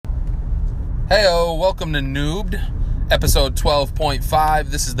Heyo, welcome to Noobed, episode 12.5.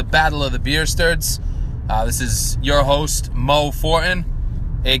 This is the Battle of the Beer Sturds. This is your host, Mo Fortin,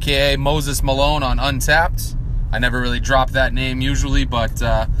 a.k.a. Moses Malone on Untapped. I never really drop that name usually, but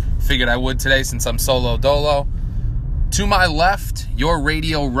figured I would today since I'm solo dolo. To my left, your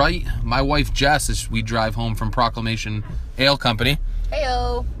radio right, my wife Jess, as we drive home from Proclamation Ale Company.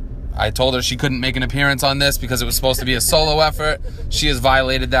 Heyo. I told her she couldn't make an appearance on this because it was supposed to be a solo effort. She has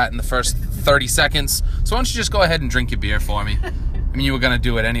violated that in the first 30 seconds. So why don't you just go ahead and drink your beer for me? I mean, you were going to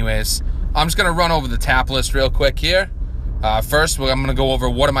do it anyways. I'm just going to run over the tap list real quick here. First, I'm going to go over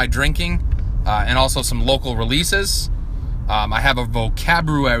what am I drinking and also some local releases. I have a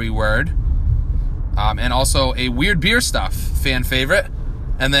vocabulary word and also a weird beer stuff, fan favorite.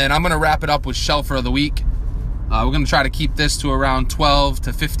 And then I'm going to wrap it up with Shelfer of the Week. We're going to try to keep this to around 12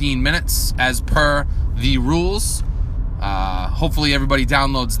 to 15 minutes as per the rules. Hopefully everybody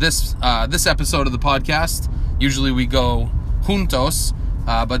downloads this episode of the podcast. Usually we go juntos,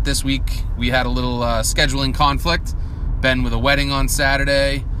 but this week we had a little scheduling conflict. Ben with a wedding on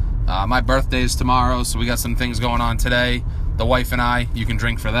Saturday. My birthday is tomorrow, so we got some things going on today. The wife and I, you can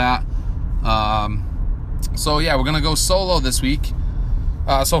drink for that. So yeah, we're going to go solo this week.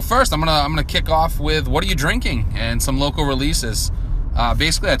 So first, I'm gonna kick off with what are you drinking and some local releases.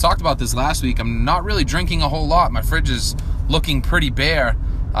 Basically, I talked about this last week. I'm not really drinking a whole lot. My fridge is looking pretty bare,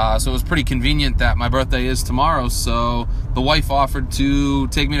 so it was pretty convenient that my birthday is tomorrow. So the wife offered to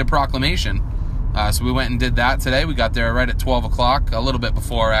take me to Proclamation. So we went and did that today. We got there right at 12 o'clock, a little bit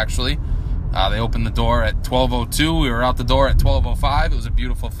before actually. They opened the door at 12:02. We were out the door at 12:05. It was a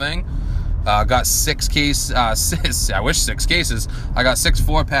beautiful thing. Got 6 cases. I wish 6 cases. I got 6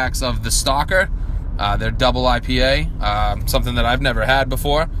 4-packs of the Stalker. They're double IPA, something that I've never had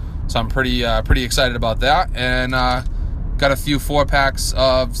before. So I'm pretty excited about that. And got a few 4-packs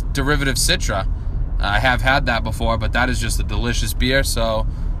of Derivative Citra. I have had that before, but that is just a delicious beer. So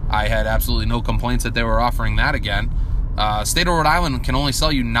I had absolutely no complaints that they were offering that again. State of Rhode Island can only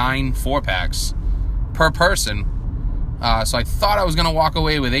sell you 9 4-packs per person. So I thought I was going to walk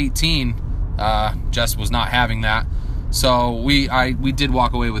away with 18. Jess was not having that. So we did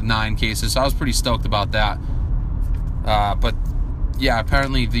walk away with 9 cases. So I was pretty stoked about that. But yeah,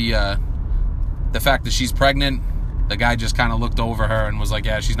 apparently the fact that she's pregnant, the guy just kind of looked over her and was like,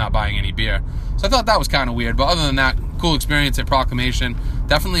 yeah, she's not buying any beer. So I thought that was kind of weird. But other than that, cool experience at Proclamation.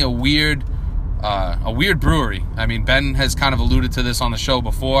 Definitely a weird brewery. I mean, Ben has kind of alluded to this on the show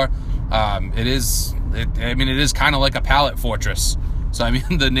before. It is kind of like a palate fortress. So I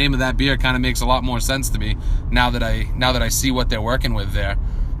mean, the name of that beer kind of makes a lot more sense to me now that I see what they're working with there.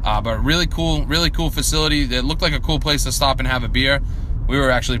 But really cool facility. It looked like a cool place to stop and have a beer. We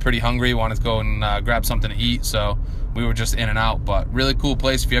were actually pretty hungry, wanted to go and grab something to eat, so we were just in and out. But really cool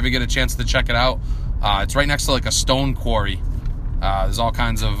place. If you ever get a chance to check it out, it's right next to like a stone quarry. There's all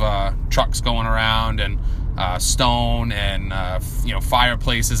kinds of trucks going around and stone and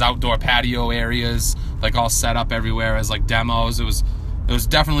fireplaces, outdoor patio areas, like all set up everywhere as like demos. It was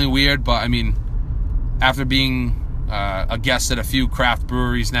definitely weird, but I mean, after being a guest at a few craft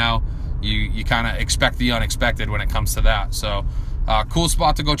breweries now, you kind of expect the unexpected when it comes to that. So cool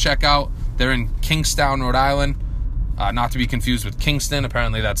spot to go check out. They're in Kingstown, Rhode Island, not to be confused with Kingston.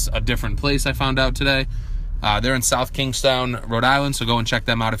 Apparently that's a different place, I found out today. They're in South Kingstown, Rhode Island, so go and check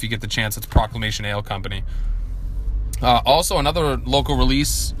them out if you get the chance. It's Proclamation Ale Company. Also, another local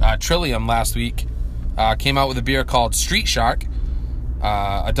release, Trillium last week, came out with a beer called Street Shark,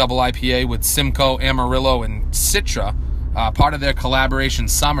 a double IPA with Simcoe, Amarillo, and Citra, part of their collaboration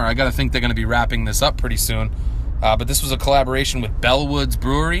summer. I got to think they're going to be wrapping this up pretty soon. But this was a collaboration with Bellwoods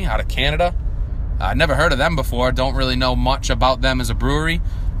Brewery out of Canada. I never heard of them before. Don't really know much about them as a brewery.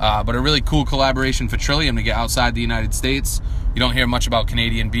 But a really cool collaboration for Trillium to get outside the United States. You don't hear much about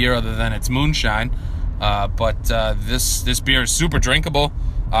Canadian beer other than its moonshine. But this beer is super drinkable.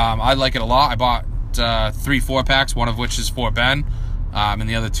 I like it a lot. I bought 3 4-packs, one of which is for Ben. And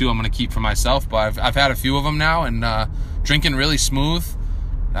the other 2 I'm going to keep for myself. But I've had a few of them now, and drinking really smooth.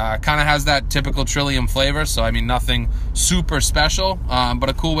 Kind of has that typical Trillium flavor. So, I mean, nothing super special. But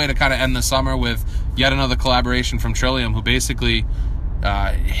a cool way to kind of end the summer with yet another collaboration from Trillium, who basically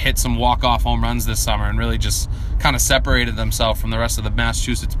hit some walk-off home runs this summer and really just kind of separated themselves from the rest of the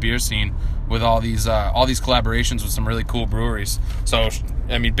Massachusetts beer scene with all these collaborations with some really cool breweries. So,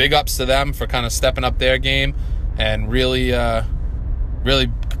 I mean, big ups to them for kind of stepping up their game and really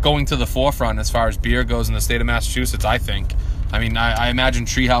going to the forefront as far as beer goes in the state of Massachusetts, I think. I mean, I imagine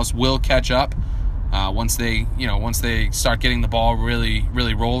Treehouse will catch up once they start getting the ball really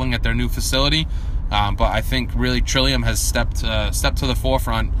rolling at their new facility. But I think really Trillium has stepped to the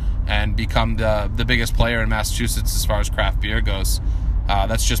forefront and become the biggest player in Massachusetts as far as craft beer goes.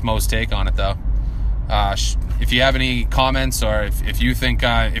 That's just Mo's take on it, though. If you have any comments, or if you think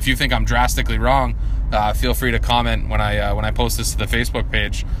I'm drastically wrong, feel free to comment when I post this to the Facebook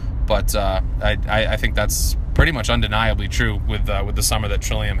page. But I think that's pretty much undeniably true with the summer that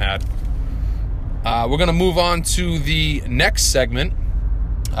Trillium had. We're going to move on to the next segment,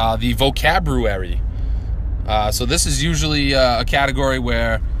 the vocabulary. So this is usually a category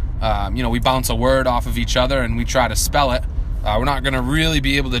where we bounce a word off of each other and we try to spell it. We're not going to really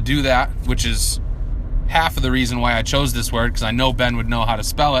be able to do that, which is half of the reason why I chose this word, because I know Ben would know how to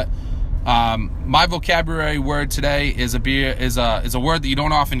spell it. My vocabulary word today is a word that you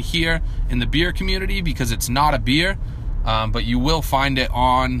don't often hear in the beer community because it's not a beer, but you will find it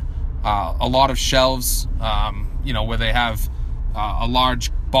on a lot of shelves, where they have a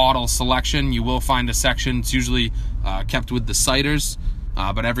large bottle selection. You will find a section. It's usually kept with the ciders,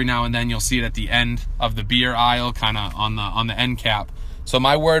 but every now and then you'll see it at the end of the beer aisle, kind of on the end cap. So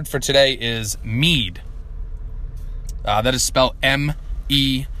my word for today is mead. That is spelled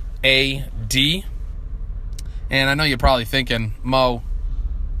M-E-A-D. And I know you're probably thinking, Mo,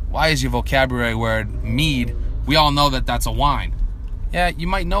 why is your vocabulary word mead? We all know that that's a wine. Yeah, you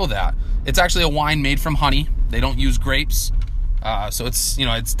might know that. It's actually a wine made from honey. They don't use grapes. So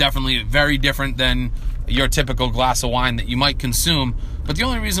it's definitely very different than your typical glass of wine that you might consume. But the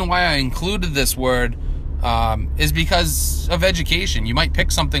only reason why I included this word is because of education. You might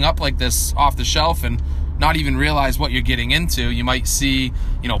pick something up like this off the shelf and not even realize what you're getting into. You might see,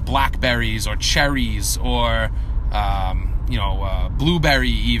 blackberries or cherries or, blueberry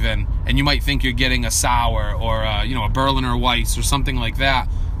even, and you might think you're getting a sour or, a Berliner Weiss or something like that,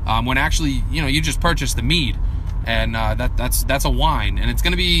 when actually, you just purchased the mead, and that's a wine, and it's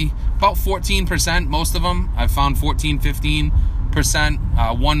going to be about 14%, most of them. I've found 14,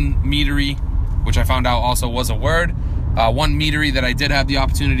 15%, one meadery, which I found out also was a word. One meadery that I did have the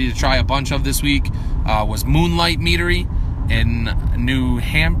opportunity to try a bunch of this week was Moonlight Meadery in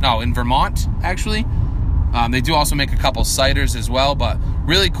in Vermont, actually. They do also make a couple ciders as well, but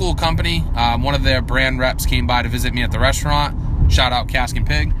really cool company. One of their brand reps came by to visit me at the restaurant. Shout out Cask and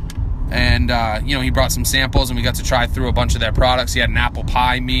Pig. And, he brought some samples and we got to try through a bunch of their products. He had an apple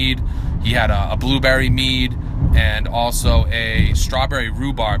pie mead. He had a blueberry mead and also a strawberry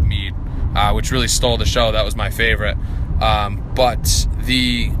rhubarb mead, which really stole the show. That was my favorite. But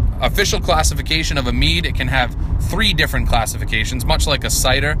the official classification of a mead, it can have 3 different classifications, much like a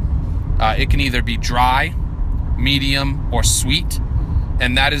cider. It can either be dry, medium, or sweet,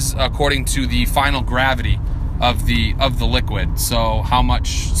 and that is according to the final gravity of the liquid. So how much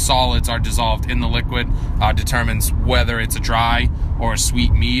solids are dissolved in the liquid determines whether it's a dry or a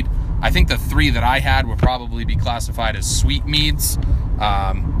sweet mead. I think the 3 that I had would probably be classified as sweet meads.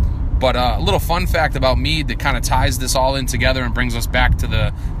 But a little fun fact about mead that kind of ties this all in together and brings us back to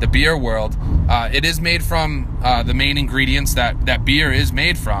the beer world. It is made from the main ingredients that beer is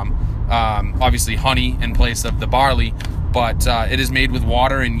made from. Obviously honey in place of the barley, but it is made with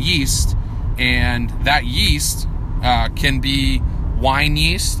water and yeast, and that yeast can be wine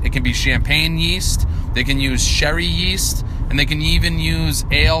yeast, it can be champagne yeast, they can use sherry yeast, and they can even use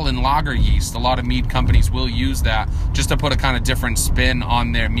ale and lager yeast. A lot of mead companies will use that just to put a kind of different spin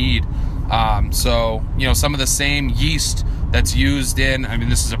on their mead. So, some of the same yeast that's used in,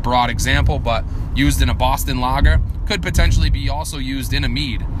 this is a broad example, but used in a Boston lager could potentially be also used in a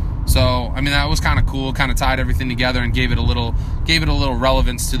mead. So, that was kind of cool, kind of tied everything together and gave it a little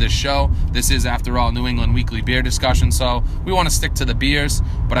relevance to this show. This is, after all, New England Weekly Beer Discussion, so we want to stick to the beers,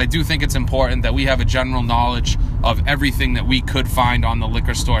 but I do think it's important that we have a general knowledge of everything that we could find on the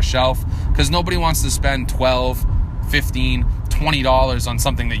liquor store shelf, because nobody wants to spend $12, $15, $20 on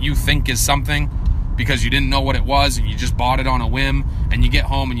something that you think is something because you didn't know what it was and you just bought it on a whim, and you get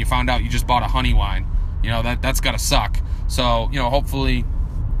home and you found out you just bought a honey wine. That's gotta suck. So,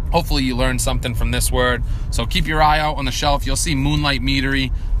 hopefully you learned something from this word. So keep your eye out on the shelf. You'll see Moonlight Meadery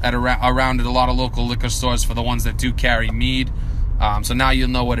around at a lot of local liquor stores for the ones that do carry mead. So now you'll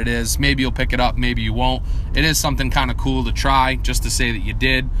know what it is. Maybe you'll pick it up, maybe you won't. It is something kind of cool to try, just to say that you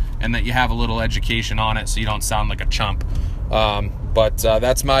did and that you have a little education on it so you don't sound like a chump. But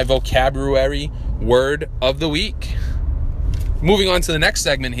that's my vocabulary word of the week. Moving on to the next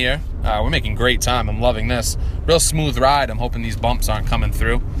segment here. We're making great time. I'm loving this. Real smooth ride. I'm hoping these bumps aren't coming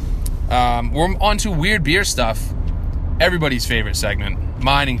through. We're on to weird beer stuff. Everybody's favorite segment,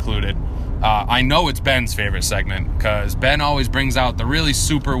 mine included. I know it's Ben's favorite segment because Ben always brings out the really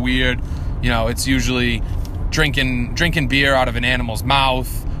super weird. It's usually drinking beer out of an animal's mouth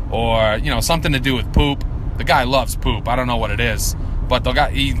or, something to do with poop. The guy loves poop. I don't know what it is.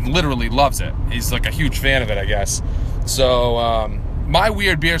 but he literally loves it. He's like a huge fan of it, I guess. So my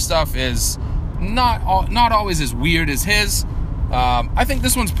weird beer stuff is not always as weird as his. I think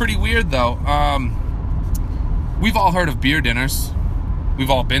this one's pretty weird, though. We've all heard of beer dinners. We've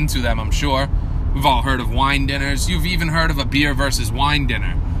all been to them, I'm sure. We've all heard of wine dinners. You've even heard of a beer versus wine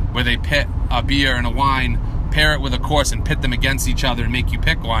dinner, where they pit a beer and a wine, pair it with a course, and pit them against each other and make you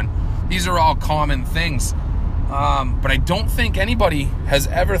pick one. These are all common things. But I don't think anybody has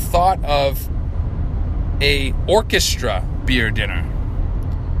ever thought of a orchestra beer dinner.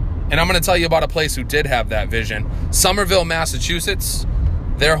 And I'm going to tell you about a place who did have that vision. Somerville, Massachusetts.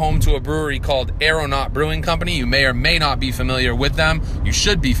 They're home to a brewery called Aeronaut Brewing Company. You may or may not be familiar with them. You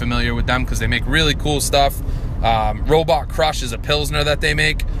should be familiar with them because they make really cool stuff. Robot Crush is a Pilsner that they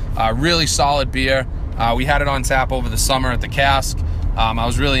make. Really solid beer. We had it on tap over the summer at the Cask. I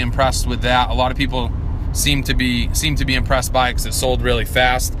was really impressed with that. A lot of people seem to be impressed by it because it sold really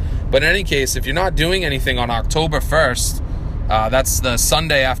fast. But in any case, if you're not doing anything on October 1st, that's the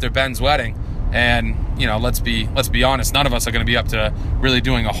Sunday after Ben's wedding, and let's be honest, none of us are going to be up to really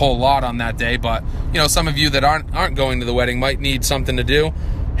doing a whole lot on that day. But some of you that aren't going to the wedding might need something to do.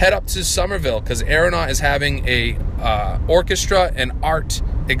 Head up to Somerville because Aeronaut is having a orchestra and art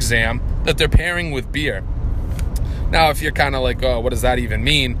exam that they're pairing with beer. Now, if you're kind of like, oh, what does that even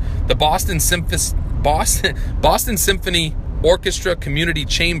mean? The Boston Symphony Orchestra Community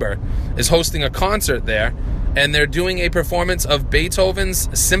Chamber is hosting a concert there, and they're doing a performance of Beethoven's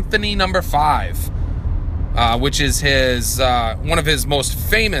Symphony No. 5, which is his one of his most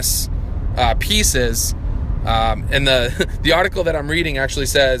famous pieces. And the article that I'm reading actually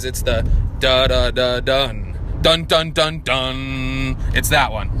says it's the da-da-da-dun, dun-dun-dun-dun. It's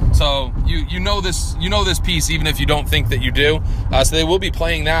that one. So you know this piece even if you don't think that you do. So they will be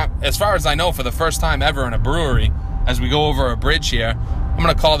playing that, as far as I know, for the first time ever in a brewery as we go over a bridge here. I'm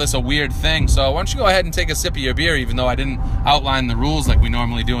going to call this a weird thing. So why don't you go ahead and take a sip of your beer, even though I didn't outline the rules like we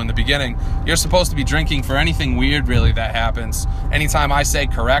normally do in the beginning. You're supposed to be drinking for anything weird, really, that happens. Anytime I say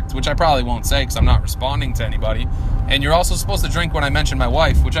correct, which I probably won't say because I'm not responding to anybody. And you're also supposed to drink when I mention my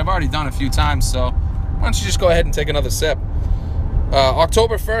wife, which I've already done a few times. So why don't you just go ahead and take another sip.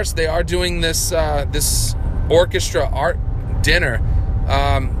 October 1st, they are doing this orchestra art dinner.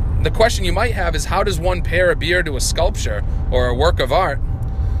 The question you might have is, how does one pair a beer to a sculpture or a work of art?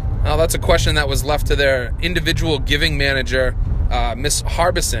 Well, that's a question that was left to their individual giving manager, Miss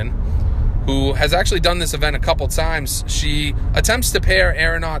Harbison, who has actually done this event a couple times. She attempts to pair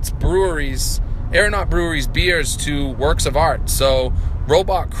Aeronaut Brewery's beers to works of art. So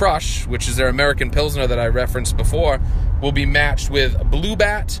Robot Crush, which is their American Pilsner that I referenced before, will be matched with Blue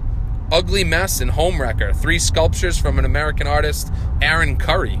Bat, Ugly Mess, and Homewrecker, 3 sculptures from an American artist, Aaron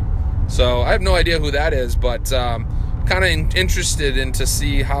Curry. So I have no idea who that is, but kind of interested in to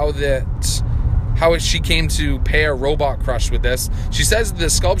see how she came to pair Robot Crush with this. She says the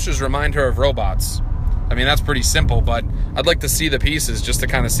sculptures remind her of robots. I mean, that's pretty simple, but I'd like to see the pieces just to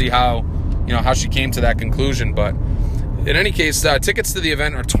kind of see how she came to that conclusion. But in any case, tickets to the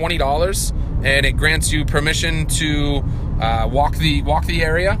event are $20, and it grants you permission to walk the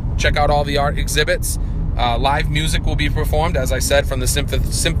area, check out all the art exhibits. Live music will be performed, as I said, from the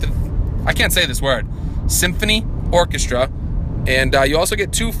Symphony Orchestra, and you also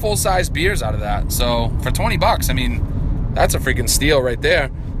get 2 full-size beers out of that. So for $20, I mean, that's a freaking steal right there.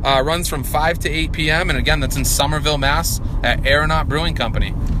 Runs from 5 to 8 p.m. and again, that's in Somerville, Mass. at Aeronaut Brewing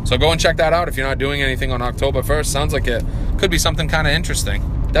Company. So go and check that out if you're not doing anything on October 1st. Sounds like it could be something kind of interesting.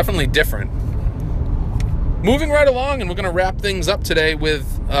 Definitely different. Moving right along, and we're going to wrap things up today with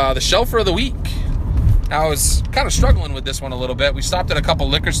the Shelfer of the Week. Now, I was kind of struggling with this one a little bit. We stopped at a couple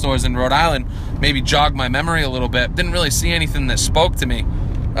liquor stores in Rhode Island, maybe jogged my memory a little bit. Didn't really see anything that spoke to me.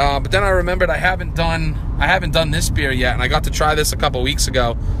 But then I remembered I haven't done this beer yet, and I got to try this a couple weeks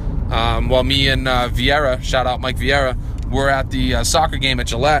ago while me and Vieira, shout out Mike Vieira, were at the soccer game at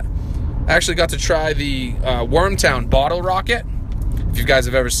Gillette. I actually got to try the Wormtown Bottle Rocket. If you guys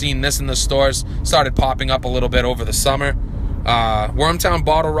have ever seen this in the stores, started popping up a little bit over the summer. Wormtown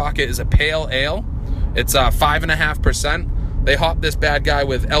Bottle Rocket is a pale ale. It's 5.5%. They hop this bad guy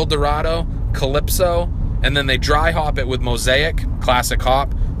with El Dorado, Calypso, and then they dry hop it with Mosaic, classic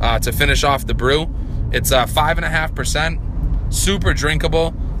hop, to finish off the brew. It's 5.5%, super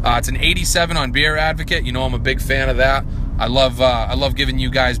drinkable. It's an 87 on Beer Advocate. You know I'm a big fan of that. I love giving you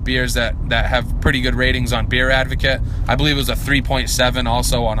guys beers that have pretty good ratings on Beer Advocate. I believe it was a 3.7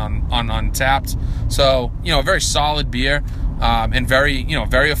 also on Untapped. So, a very solid beer, and very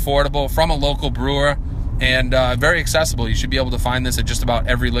affordable from a local brewer, and very accessible. You should be able to find this at just about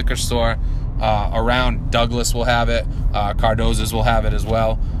every liquor store around. Douglas will have it. Cardoza's will have it as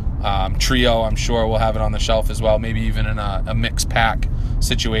well. Trio, I'm sure, will have it on the shelf as well. Maybe even in a mixed pack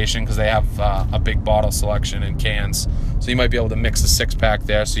situation, because they have a big bottle selection in cans. So you might be able to mix a 6-pack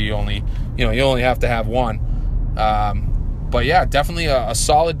there. So you only have to have one. But yeah, definitely a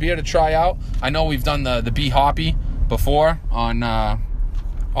solid beer to try out. I know we've done the Be Hoppy before on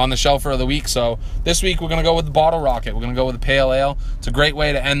the Shelfer of the Week. So this week we're going to go with the Bottle Rocket. We're going to go with the Pale Ale. It's a great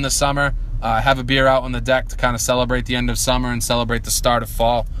way to end the summer. Have a beer out on the deck to kind of celebrate the end of summer and celebrate the start of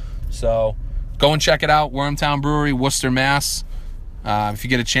fall. So go and check it out. Wormtown Brewery, Worcester, Mass. If you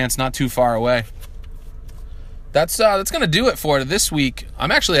get a chance, not too far away. That's going to do it for this week.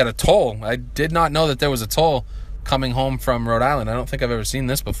 I'm actually at a toll. I did not know that there was a toll coming home from Rhode Island. I don't think I've ever seen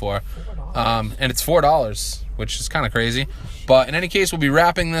this before. And it's $4, which is kind of crazy. But in any case, we'll be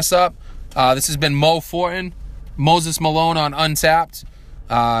wrapping this up. This has been Mo Fortin, Moses Malone on Untapped.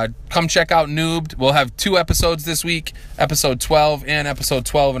 Come check out Noobed. We'll have 2 episodes this week, episode 12 and episode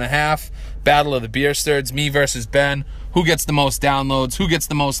 12 and a half. Battle of the Beer Sturds, me versus Ben. Who gets the most downloads? Who gets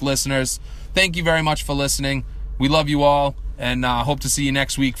the most listeners? Thank you very much for listening. We love you all, and hope to see you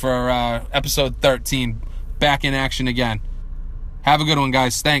next week for episode 13. Back in action again. Have a good one,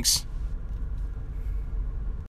 guys. Thanks.